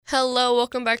Hello,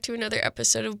 welcome back to another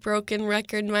episode of Broken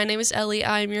Record. My name is Ellie,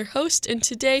 I am your host, and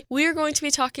today we are going to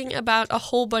be talking about a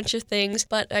whole bunch of things,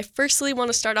 but I firstly want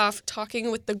to start off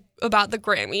talking about the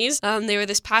Grammys. They were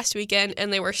this past weekend,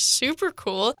 and they were super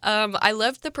cool. I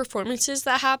loved the performances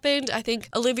that happened. I think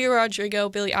Olivia Rodrigo,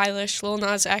 Billie Eilish, Lil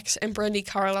Nas X, and Brandi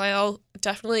Carlile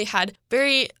definitely had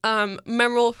very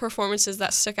memorable performances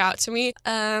that stuck out to me.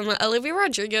 Olivia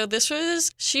Rodrigo,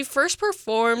 she first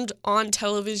performed on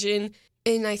television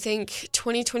in, I think,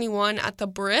 2021 at the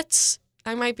Brits.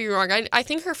 I might be wrong. I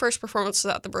think her first performance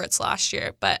was at the Brits last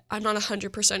year, but I'm not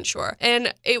 100% sure.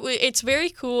 And it's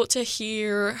very cool to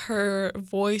hear her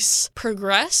voice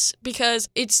progress because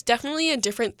it's definitely a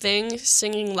different thing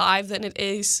singing live than it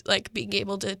is like being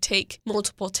able to take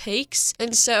multiple takes.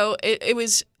 And so it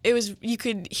was you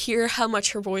could hear how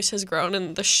much her voice has grown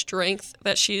and the strength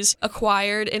that she's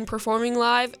acquired in performing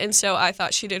live. And so I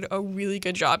thought she did a really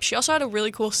good job. She also had a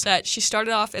really cool set. She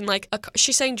started off in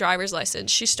she sang Driver's License.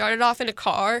 She started off in a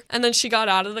car and then she got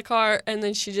out of the car and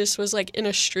then she just was like in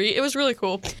a street. It was really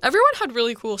cool. Everyone had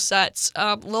really cool sets.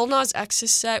 Lil Nas X's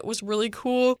set was really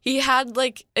cool. He had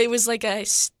it was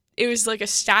like a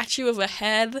statue of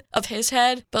his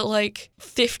head, but like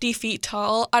 50 feet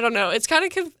tall. I don't know. It's kind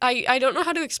of, I don't know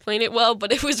how to explain it well,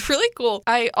 but it was really cool.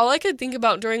 All I could think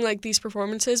about during like these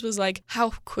performances was like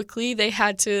how quickly they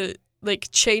had to like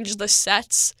change the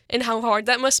sets and how hard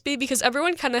that must be because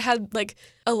everyone kind of had like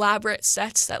elaborate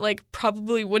sets that like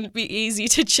probably wouldn't be easy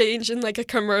to change in like a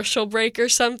commercial break or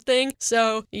something.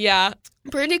 So yeah.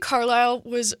 Brandi Carlile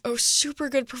was a super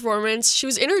good performance. She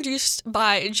was introduced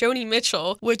by Joni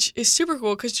Mitchell, which is super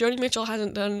cool because Joni Mitchell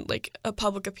hasn't done like a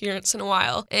public appearance in a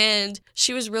while. And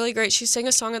she was really great. She sang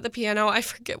a song at the piano. I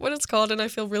forget what it's called and I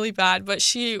feel really bad, but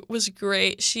she was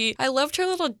great. I loved her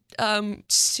little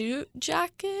suit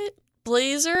jacket.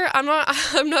 Blazer. I'm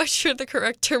not sure the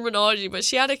correct terminology, but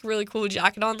she had a really cool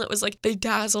jacket on that was like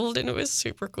bedazzled and it was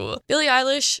super cool. Billie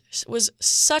Eilish was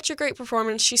such a great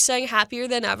performance. She sang Happier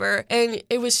Than Ever and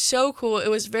it was so cool. It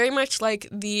was very much like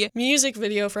the music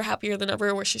video for Happier Than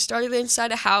Ever where she started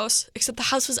inside a house, except the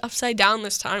house was upside down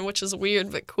this time, which is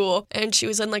weird but cool. And she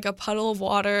was in like a puddle of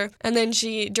water. And then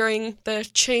during the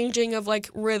changing of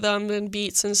like rhythm and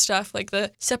beats and stuff, like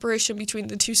the separation between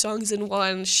the two songs in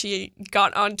one, she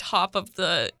got on top of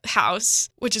the house,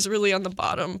 which is really on the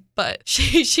bottom, but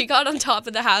she got on top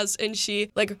of the house and she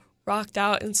like rocked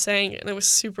out and sang and it was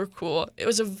super cool. It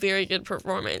was a very good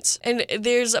performance. And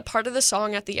there's a part of the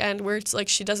song at the end where it's like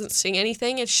she doesn't sing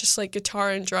anything, it's just like guitar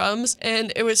and drums,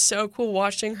 and it was so cool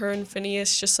watching her and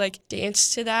Phineas just like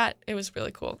dance to that. It was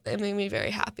really cool. It made me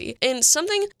very happy. And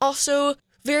something also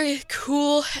very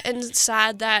cool and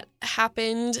sad that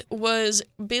happened was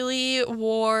Billie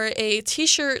wore a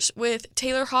t-shirt with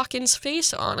Taylor Hawkins'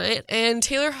 face on it, and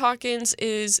Taylor Hawkins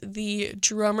is the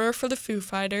drummer for the Foo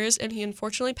Fighters, and he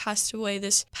unfortunately passed away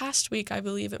this past week. I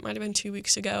believe it might have been 2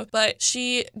 weeks ago, but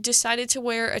she decided to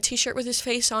wear a t-shirt with his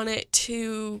face on it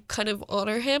to kind of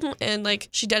honor him, and like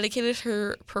she dedicated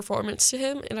her performance to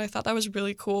him, and I thought that was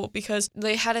really cool because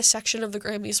they had a section of the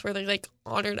Grammys where they like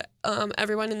honored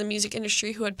everyone in the music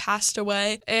industry who had passed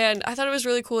away, and I thought it was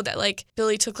really cool that like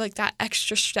Billie took like that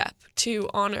extra step to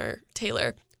honor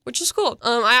Taylor, which is cool.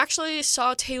 I actually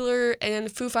saw Taylor and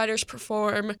Foo Fighters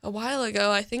perform a while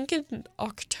ago, I think in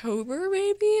October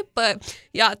maybe, but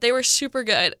yeah, they were super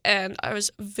good and I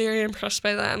was very impressed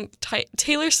by them.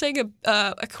 Taylor sang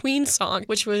a Queen song,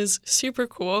 which was super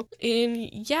cool, and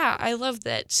yeah, I loved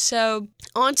it. So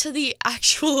on to the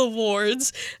actual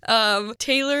awards.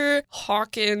 Taylor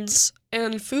Hawkins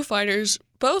and Foo Fighters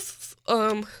both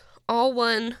all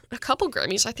won a couple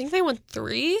Grammys. I think they won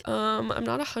 3. I'm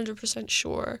not 100%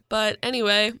 sure. But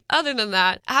anyway, other than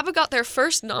that, ABBA got their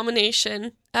first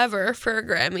nomination ever for a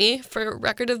Grammy for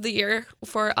Record of the Year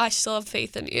for I Still Have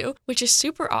Faith in You, which is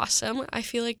super awesome. I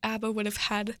feel like ABBA would have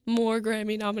had more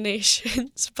Grammy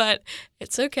nominations, but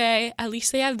it's okay. At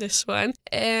least they have this one.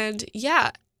 And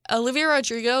yeah, Olivia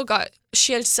Rodrigo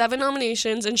she had 7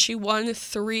 nominations and she won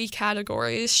 3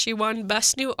 categories. She won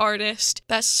Best New Artist,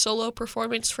 Best Solo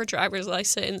Performance for Driver's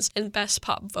License, and Best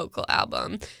Pop Vocal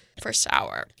Album for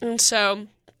Sour. And so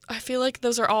I feel like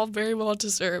those are all very well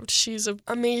deserved. She's an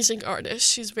amazing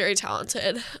artist. She's very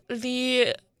talented.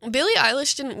 Billie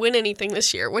Eilish didn't win anything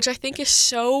this year, which I think is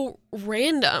so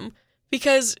random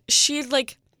because she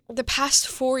like the past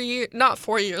 2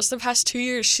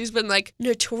 years, she's been like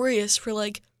notorious for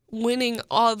like winning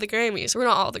all the Grammys. Well,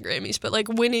 not all the Grammys, but like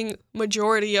winning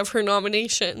majority of her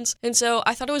nominations. And so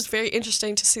I thought it was very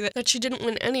interesting to see that she didn't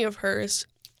win any of hers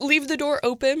Leave the Door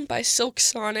Open by Silk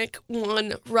Sonic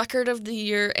won Record of the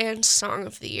Year and Song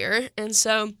of the Year. And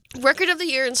so Record of the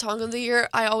Year and Song of the Year,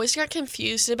 I always got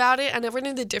confused about it. I never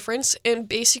knew the difference. And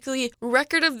basically,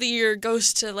 Record of the Year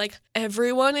goes to, like,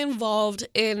 everyone involved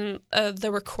in the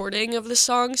recording of the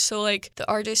song. So, like, the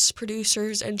artists,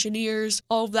 producers, engineers,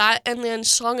 all of that. And then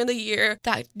Song of the Year,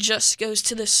 that just goes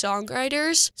to the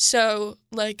songwriters. So,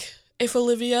 like, if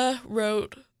Olivia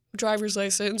wrote Driver's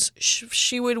License,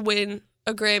 she would win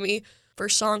a Grammy for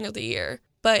Song of the Year.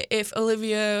 But if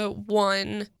Olivia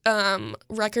won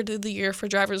Record of the Year for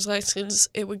Driver's License,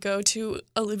 it would go to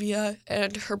Olivia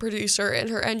and her producer and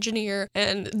her engineer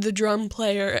and the drum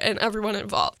player and everyone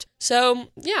involved. So,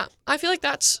 yeah, I feel like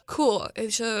that's cool. I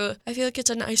feel like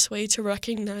it's a nice way to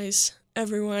recognize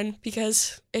everyone,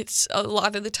 because it's a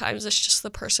lot of the times it's just the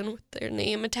person with their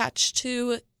name attached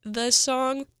to the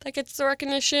song that gets the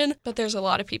recognition, but there's a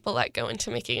lot of people that go into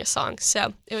making a song,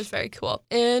 so it was very cool.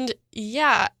 And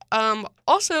yeah,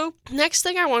 also, next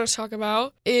thing I want to talk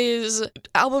about is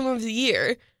Album of the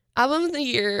Year. Album of the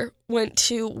Year went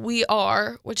to We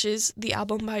Are, which is the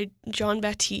album by Jon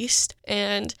Batiste,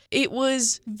 and it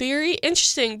was very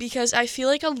interesting because I feel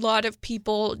like a lot of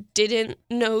people didn't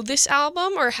know this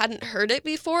album or hadn't heard it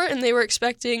before, and they were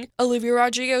expecting Olivia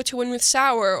Rodrigo to win with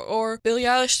Sour, or Billie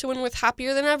Eilish to win with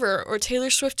Happier Than Ever, or Taylor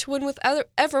Swift to win with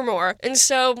Evermore. And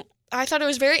so I thought it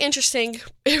was very interesting.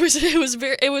 It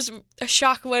was a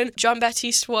shock when Jon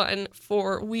Batiste won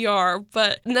for We Are,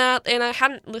 and I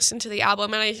hadn't listened to the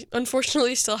album, and I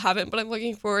unfortunately still haven't, but I'm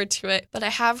looking forward to it. But I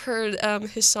have heard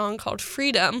his song called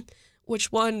Freedom,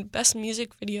 which won Best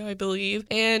Music Video, I believe,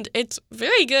 and it's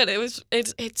very good.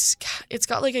 It's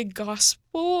got like a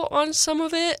gospel on some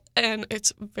of it, and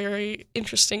it's very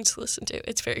interesting to listen to.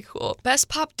 It's very cool. Best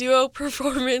Pop Duo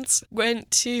Performance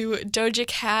went to Doja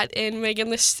Cat and Megan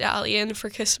Thee Stallion for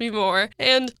Kiss Me More,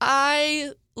 and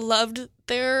I loved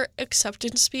their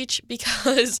acceptance speech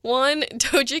because, one,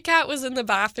 Doja Cat was in the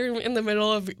bathroom in the middle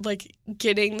of, like,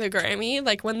 getting the Grammy.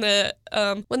 Like, when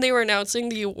they were announcing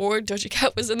the award, Doja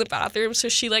Cat was in the bathroom, so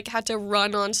she, like, had to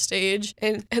run on stage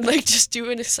and like, just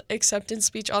do an acceptance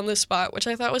speech on the spot, which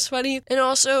I thought was funny. And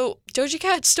also, Doja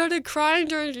Cat started crying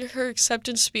during her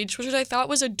acceptance speech, which I thought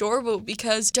was adorable,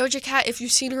 because Doja Cat, if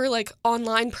you've seen her, like,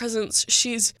 online presence,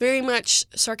 she's very much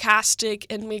sarcastic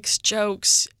and makes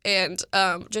jokes and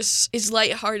just is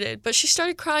lighthearted, but she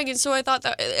started crying, and so I thought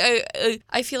that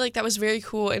I feel like that was very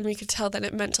cool, and we could tell that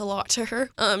it meant a lot to her.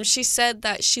 She said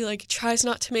that she, like, tries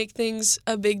not to make things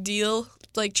a big deal,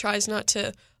 like, tries not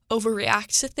to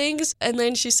overreact to things, and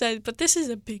then she said, but this is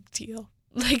a big deal.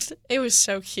 Like, it was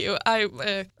so cute. I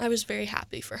was very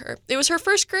happy for her. It was her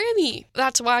first Grammy.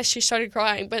 That's why she started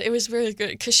crying, but it was really good,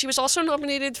 because she was also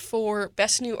nominated for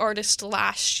Best New Artist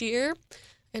last year,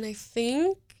 and I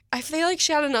feel like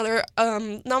she had another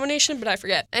nomination, but I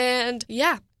forget. And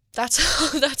yeah,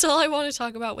 that's all I want to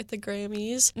talk about with the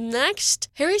Grammys. Next,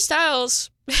 Harry Styles.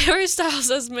 Harry Styles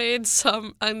has made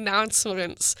some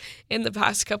announcements in the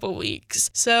past couple weeks.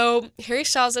 So Harry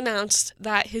Styles announced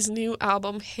that his new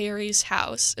album, Harry's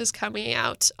House, is coming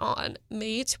out on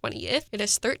May 20th. It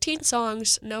has 13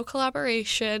 songs, no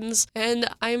collaborations, and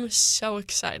I'm so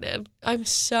excited. I'm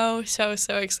so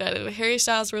excited. Harry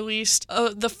Styles released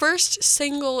the first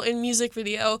single and music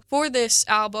video for this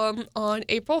album on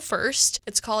April 1st.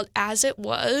 It's called As It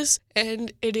Was,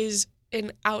 and it is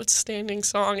an outstanding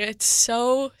song. It's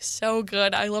so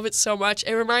good. I love it so much.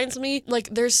 It reminds me, like,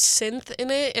 there's synth in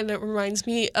it, and it reminds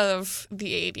me of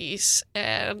the 80s,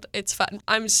 and it's fun.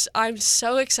 I'm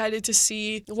so excited to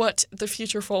see what the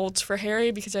future holds for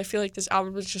Harry, because I feel like this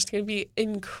album is just going to be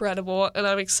incredible, and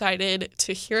I'm excited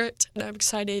to hear it, and I'm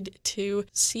excited to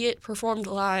see it performed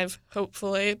live,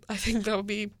 hopefully. I think that'll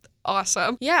be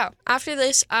awesome. Yeah, after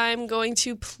this, I'm going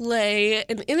to play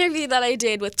an interview that I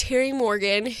did with Terry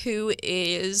Morgan, who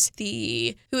is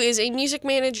a music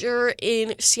manager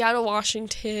in Seattle,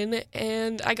 Washington,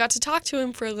 and I got to talk to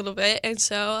him for a little bit, and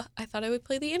so I thought I would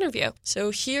play the interview.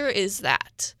 So here is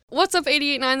that. What's up,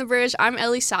 88.9 The Bridge? I'm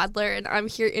Ellie Sadler, and I'm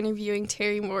here interviewing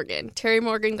Terry Morgan. Terry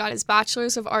Morgan got his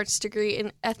Bachelor's of Arts degree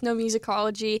in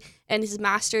ethnomusicology and his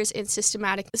Master's in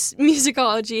systematic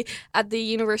musicology at the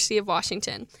University of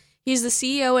Washington. He's the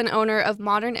CEO and owner of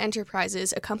Modern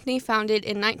Enterprises, a company founded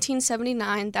in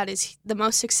 1979 that is the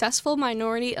most successful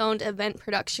minority-owned event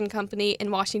production company in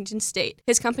Washington state.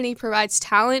 His company provides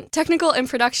talent, technical, and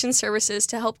production services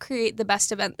to help create the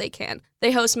best event they can.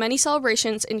 They host many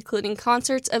celebrations, including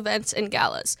concerts, events, and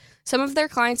galas. Some of their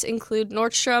clients include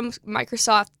Nordstrom,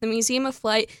 Microsoft, the Museum of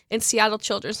Flight, and Seattle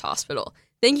Children's Hospital.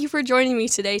 Thank you for joining me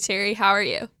today, Terry. How are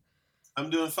you? I'm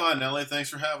doing fine, Ellie. Thanks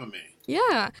for having me.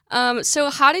 Yeah. So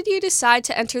how did you decide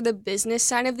to enter the business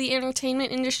side of the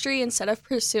entertainment industry instead of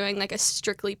pursuing like a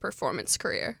strictly performance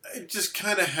career? It just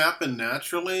kind of happened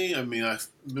naturally. I mean, I've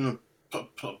been a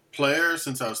player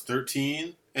since I was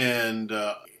 13, and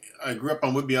I grew up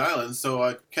on Whidbey Island, so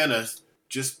I kind of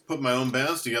just put my own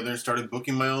bands together and started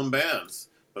booking my own bands.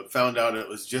 But found out it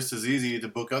was just as easy to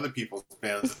book other people's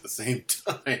bands at the same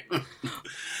time.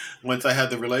 Once I had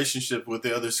the relationship with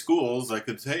the other schools, I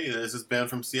could say, hey, there's this band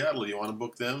from Seattle. You want to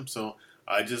book them? So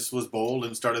I just was bold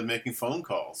and started making phone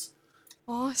calls.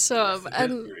 The Awesome. rest is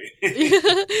And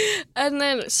history. and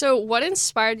then so what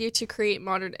inspired you to create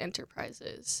Modern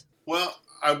Enterprises? Well,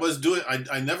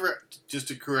 I never, just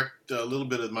to correct a little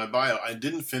bit of my bio, I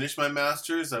didn't finish my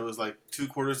master's. I was like two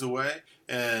quarters away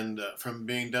and from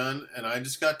being done. And I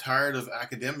just got tired of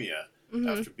academia Mhm.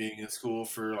 after being in school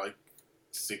for like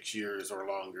 6 years or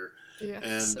longer.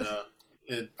 Yes.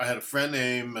 And I had a friend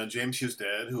named James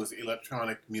Husted, who was an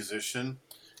electronic musician.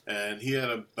 And he had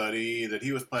a buddy that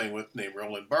he was playing with named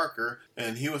Roland Barker,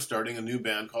 and he was starting a new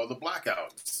band called the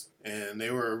Blackouts. And they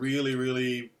were a really,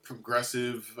 really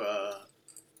progressive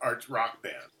art rock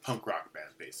band, punk rock band,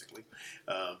 basically.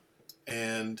 Um,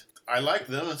 and I liked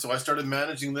them, and so I started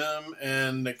managing them,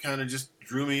 and it kind of just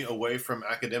drew me away from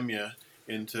academia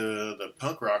into the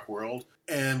punk rock world.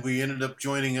 And we ended up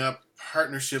joining up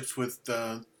partnerships with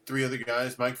three other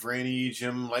guys, Mike Vraney,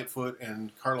 Jim Lightfoot,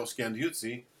 and Carlos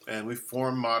Gandiuzzi. And we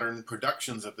formed Modern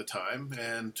Productions at the time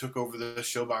and took over the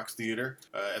Showbox Theater.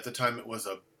 At the time, it was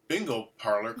a bingo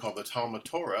parlor called the Talmud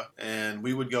Torah, and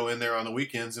we would go in there on the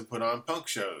weekends and put on punk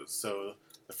shows. So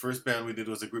the first band we did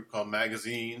was a group called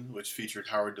Magazine, which featured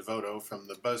Howard Devoto from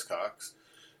the Buzzcocks,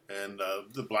 and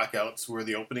the Blackouts were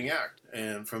the opening act.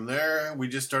 And from there, we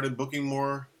just started booking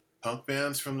more punk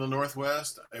bands from the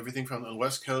Northwest, everything from the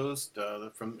West Coast,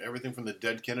 from everything from the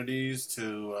Dead Kennedys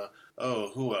to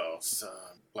who else?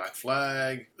 Black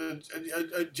Flag,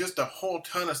 just a whole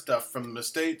ton of stuff from the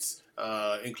States,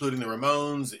 including the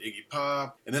Ramones, Iggy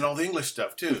Pop, and then all the English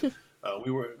stuff too.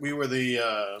 We were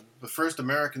the first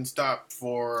American stop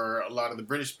for a lot of the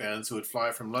British bands who would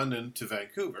fly from London to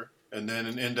Vancouver and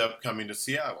then end up coming to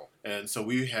Seattle. And so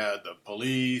we had the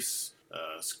Police,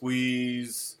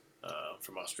 Squeeze,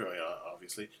 from Australia,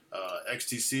 obviously,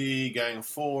 XTC, Gang of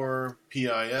Four,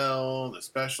 PIL, the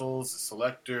Specials, the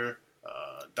Selector,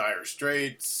 Dire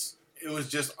Straits. It was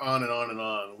just on and on and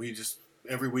on.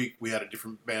 Every week we had a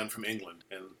different band from England,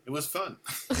 and it was fun.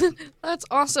 That's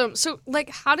awesome. So, like,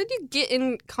 how did you get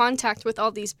in contact with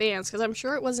all these bands? Because I'm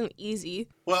sure it wasn't easy.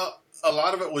 Well, a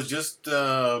lot of it was just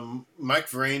Mike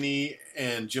Vraney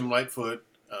and Jim Lightfoot.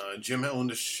 Jim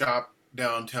owned a shop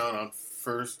downtown on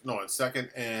Second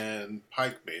and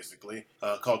Pike, basically,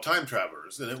 called Time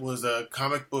Travelers, and it was a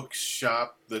comic book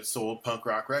shop that sold punk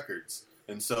rock records.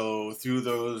 And so through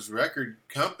those record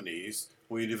companies,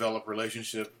 we developed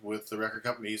relationship with the record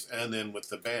companies and then with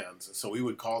the bands. And so we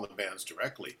would call the bands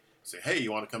directly, say, "Hey,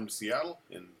 you want to come to Seattle?"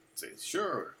 And say,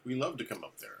 "Sure, we love to come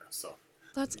up there." So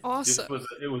That's just awesome. was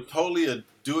it was totally a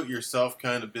do-it-yourself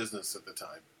kind of business at the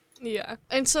time. Yeah.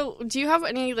 And so, do you have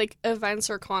any like events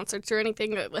or concerts or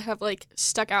anything that have like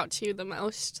stuck out to you the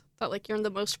most that like you're the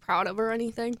most proud of or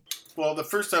anything? Well, the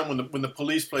first time when the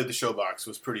Police played the Showbox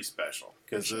was pretty special For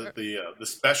because sure. the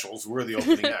Specials were the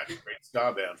opening act, a great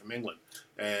ska band from England,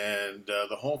 and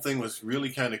the whole thing was really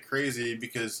kind of crazy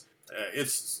because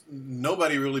it's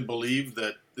nobody really believed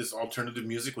that this alternative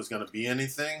music was going to be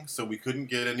anything, so we couldn't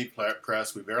get any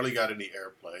press. We barely got any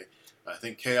airplay. I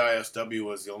think KISW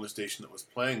was the only station that was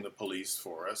playing the Police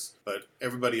for us, but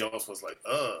everybody else was like,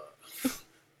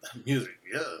 music,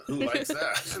 yeah, who likes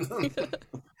that?"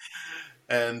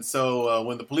 And so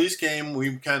when the Police came,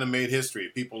 we kind of made history.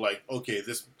 People like, okay,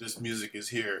 this music is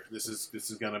here. This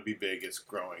is going to be big. It's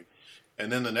growing.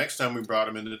 And then the next time we brought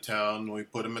him into town, we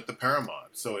put him at the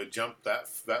Paramount. So it jumped that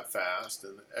fast,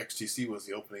 and XTC was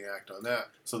the opening act on that.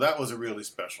 So that was a really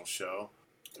special show.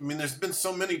 I mean, there's been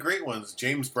so many great ones.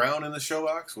 James Brown in the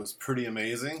Showbox was pretty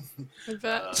amazing. I Uh,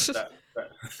 bet. that,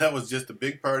 that that was just a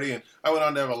big party, and I went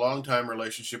on to have a long time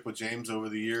relationship with James over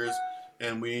the years.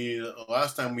 And we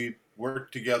last time we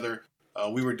worked together,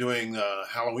 we were doing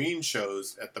Halloween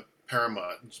shows at the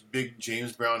Paramount, big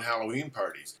James Brown Halloween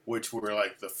parties, which were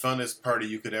like the funnest party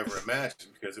you could ever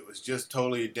imagine because it was just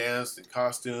totally danced and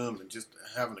costume and just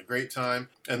having a great time.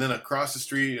 And then across the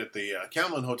street at the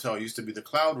Camlin Hotel used to be the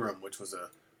Cloud Room, which was a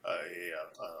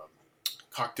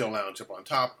cocktail lounge up on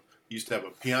top. Used to have a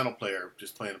piano player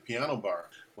just playing a piano bar.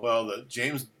 Well, the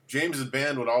James's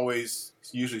band would always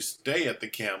usually stay at the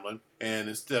Camlin, and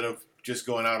instead of just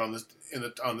going out on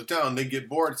the town, they get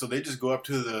bored, so they just go up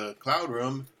to the Cloud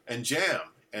Room and jam.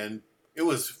 And it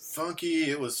was funky,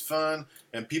 it was fun,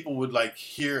 and people would like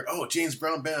hear, oh, James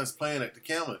Brown Band's playing at the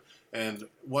Camlin. And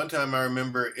one time I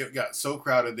remember it got so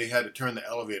crowded they had to turn the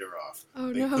elevator off.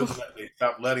 Oh They no. couldn't they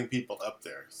stopped letting people up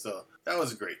there. So that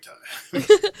was a great time.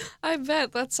 I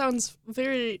bet that sounds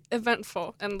very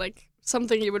eventful and like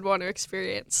something you would want to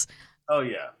experience. Oh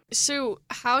yeah. So,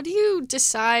 how do you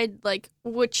decide like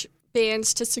which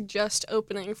bands to suggest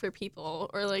opening for people,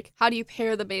 or like how do you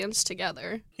pair the bands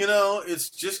together? It's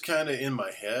just kind of in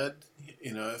my head.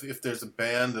 If there's a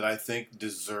band that I think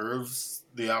deserves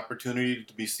the opportunity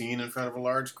to be seen in front of a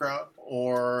large crowd,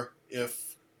 or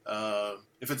if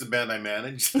it's a band I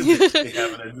manage,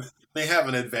 they have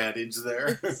an advantage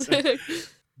there.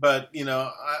 But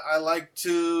I like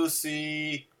to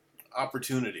see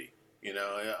opportunity.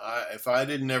 If I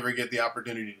didn't ever get the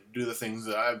opportunity to do the things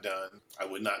that I've done, I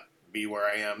would not be where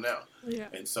I am now. Yeah.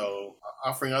 And so,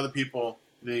 offering other people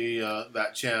the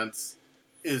that chance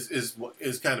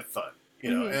is kind of fun.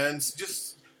 And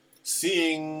just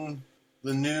seeing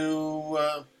the new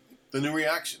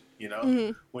reaction.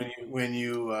 When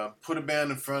you put a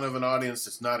band in front of an audience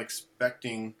that's not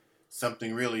expecting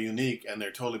something really unique and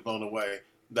they're totally blown away,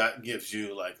 that gives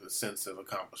you like the sense of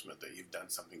accomplishment that you've done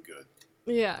something good.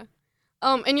 Yeah.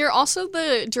 And you're also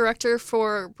the director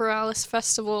for Borealis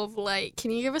Festival of Light. Can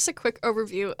you give us a quick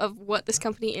overview of what this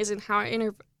company is and how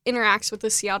it interacts with the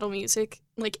Seattle music,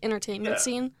 like, entertainment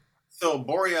scene? So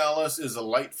Borealis is a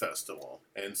light festival,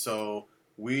 and so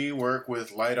we work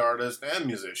with light artists and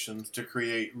musicians to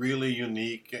create really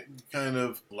unique, kind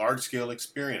of large-scale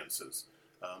experiences.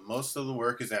 Most of the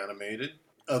work is animated,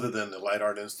 other than the light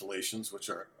art installations, which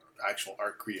are actual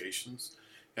art creations.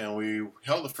 And we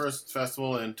held the first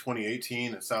festival in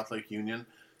 2018 at South Lake Union,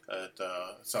 at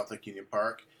South Lake Union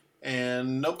Park.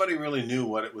 And nobody really knew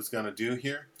what it was going to do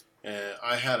here. And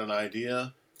I had an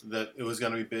idea that it was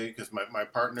going to be big because my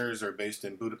partners are based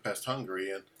in Budapest,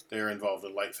 Hungary, and they're involved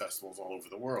in light festivals all over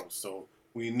the world. So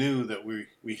we knew that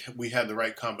we had the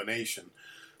right combination.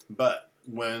 But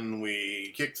when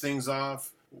we kicked things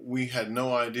off, we had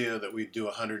no idea that we'd do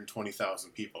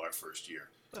 120,000 people our first year.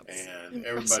 That's and impressive.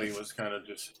 Everybody was kind of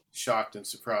just shocked and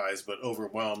surprised, but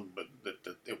overwhelmed, but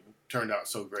that it turned out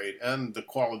so great, and the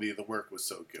quality of the work was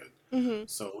so good. Mm-hmm.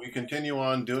 So we continue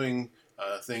on doing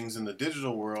things in the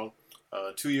digital world.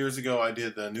 2 years ago, I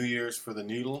did the New Year's for the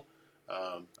Needle,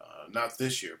 not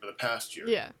this year, but the past year.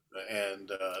 Yeah.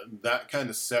 And that kind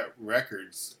of set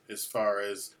records as far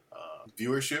as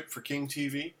viewership for King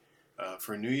TV.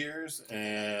 For New Year's,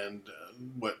 and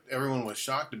what everyone was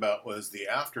shocked about was the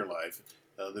afterlife.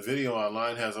 The video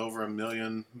online has over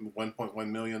 1.1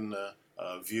 million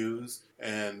views,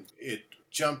 and it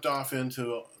jumped off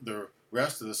into the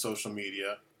rest of the social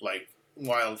media like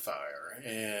wildfire.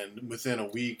 And within a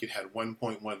week, it had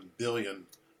 1.1 billion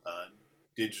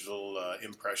digital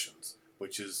impressions,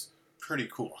 which is pretty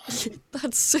cool.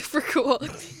 That's super cool.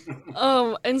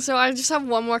 And so I just have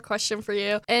one more question for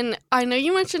you. And I know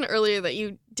you mentioned earlier that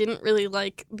you didn't really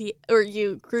like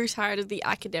you grew tired of the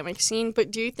academic scene, but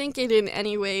do you think it in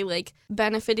any way like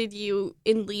benefited you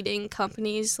in leading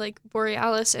companies like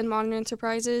Borealis and Modern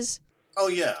Enterprises? Oh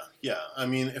yeah. I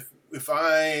mean,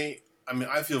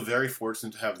 I feel very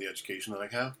fortunate to have the education that I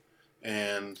have.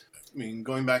 And I mean,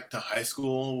 going back to high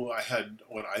school, I had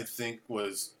what I think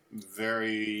was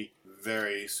very,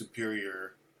 very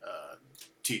superior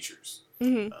teachers.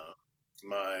 Mm-hmm.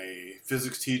 My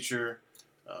physics teacher,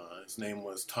 his name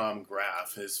was Tom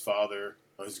Graff. His grandfather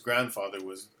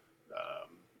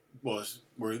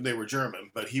they were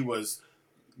German, but he was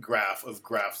Graff of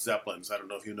Graff Zeppelins. I don't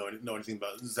know if you know anything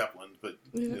about Zeppelins, but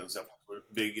Zeppelins were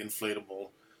big inflatable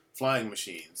flying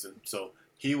machines, and so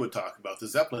he would talk about the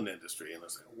Zeppelin industry, and I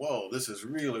was like, whoa, this is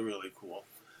really, really cool.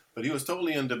 But he was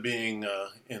totally into being an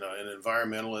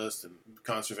environmentalist and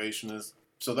conservationist.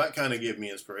 So that kind of gave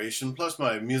me inspiration. Plus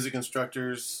my music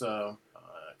instructors,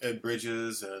 Ed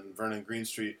Bridges and Vernon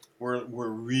Greenstreet,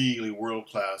 were really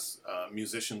world-class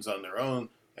musicians on their own.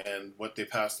 And what they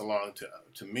passed along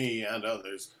to me and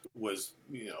others was,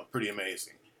 pretty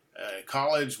amazing.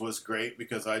 College was great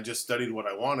because I just studied what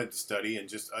I wanted to study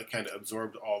and I kind of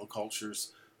absorbed all the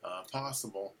cultures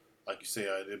possible. Like you say,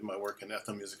 I did my work in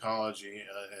ethnomusicology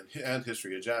and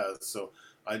history of jazz, so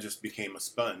I just became a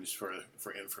sponge for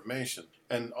information.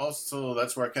 And also,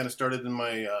 that's where I kind of started in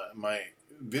my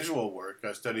visual work.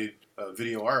 I studied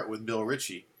video art with Bill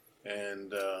Ritchie,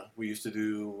 and we used to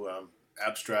do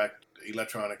abstract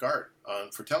electronic art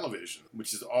for television,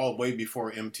 which is all way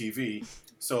before MTV.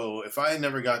 So if I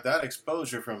never got that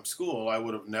exposure from school, I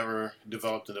would have never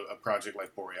developed a project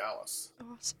like Borealis.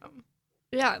 Awesome.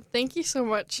 Yeah, thank you so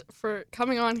much for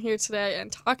coming on here today and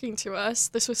talking to us.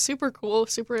 This was super cool,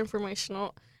 super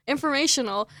informational,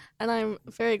 and I'm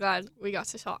very glad we got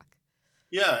to talk.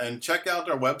 Yeah, and check out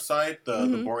our website, the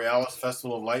Mm-hmm. Borealis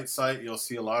Festival of Light site. You'll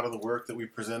see a lot of the work that we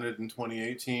presented in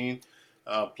 2018.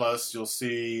 Plus, you'll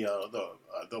see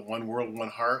the One World, One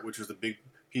Heart, which was a big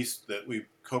piece that we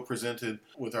co-presented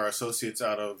with our associates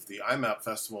out of the IMAP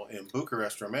Festival in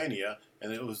Bucharest, Romania,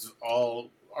 and it was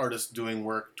all artists doing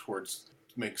work towards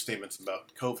make statements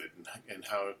about COVID and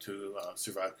how to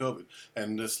survive COVID.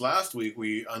 And this last week,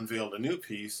 we unveiled a new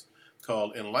piece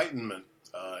called Enlightenment.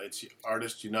 It's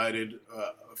Artists United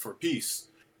for Peace,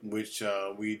 which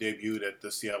we debuted at the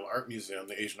Seattle Art Museum,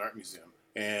 the Asian Art Museum.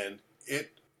 And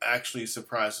it actually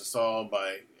surprised us all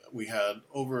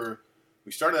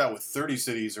we started out with 30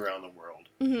 cities around the world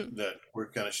that were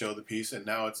going to show the piece, and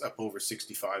now it's up over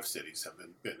 65 cities have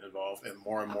been involved, and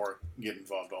more get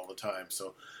involved all the time.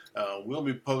 So we'll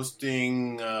be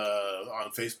posting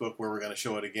on Facebook where we're going to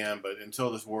show it again, but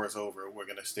until this war is over, we're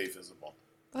going to stay visible.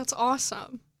 That's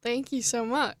awesome. Thank you so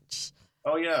much.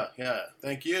 Oh, yeah.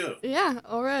 Thank you. Yeah,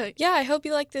 all right. Yeah, I hope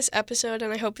you liked this episode,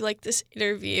 and I hope you liked this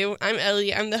interview. I'm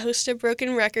Ellie. I'm the host of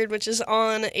Broken Record, which is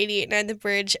on 88.9 The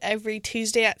Bridge every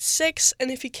Tuesday at 6.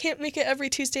 And if you can't make it every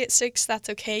Tuesday at 6,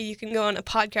 that's okay. You can go on a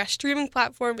podcast streaming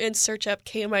platform and search up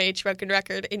KMIH Broken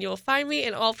Record, and you'll find me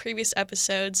in all previous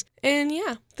episodes. And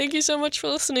yeah, thank you so much for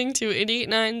listening to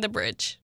 88.9 The Bridge.